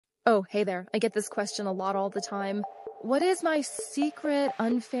Oh, hey there. I get this question a lot all the time. What is my secret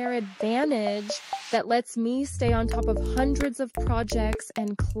unfair advantage that lets me stay on top of hundreds of projects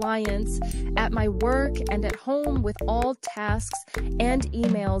and clients at my work and at home with all tasks and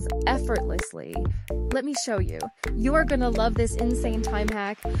emails effortlessly? Let me show you. You're gonna love this insane time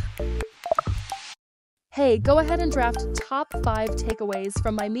hack. Hey, go ahead and draft top 5 takeaways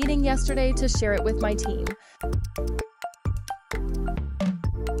from my meeting yesterday to share it with my team.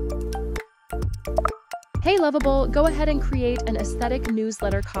 Hey Lovable, go ahead and create an aesthetic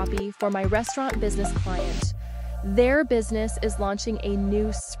newsletter copy for my restaurant business client. Their business is launching a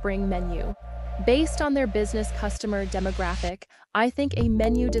new spring menu. Based on their business customer demographic, I think a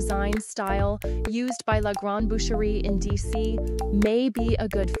menu design style used by La Grande Boucherie in DC may be a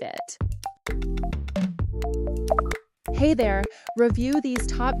good fit. Hey there, review these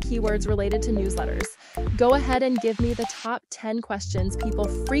top keywords related to newsletters. Go ahead and give me the top 10 questions people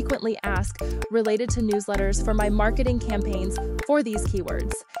frequently ask related to newsletters for my marketing campaigns for these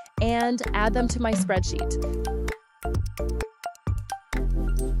keywords, and add them to my spreadsheet.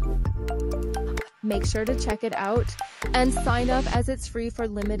 Make sure to check it out and sign up as it's free for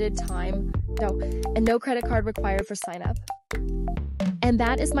limited time. No credit card required for sign up. And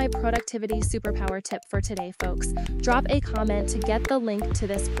that is my productivity superpower tip for today, folks. Drop a comment to get the link to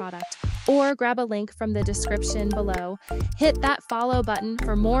this product, or grab a link from the description below. Hit that follow button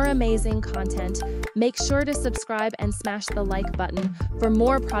for more amazing content. Make sure to subscribe and smash the like button for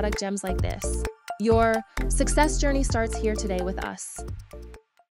more product gems like this. Your success journey starts here today with us.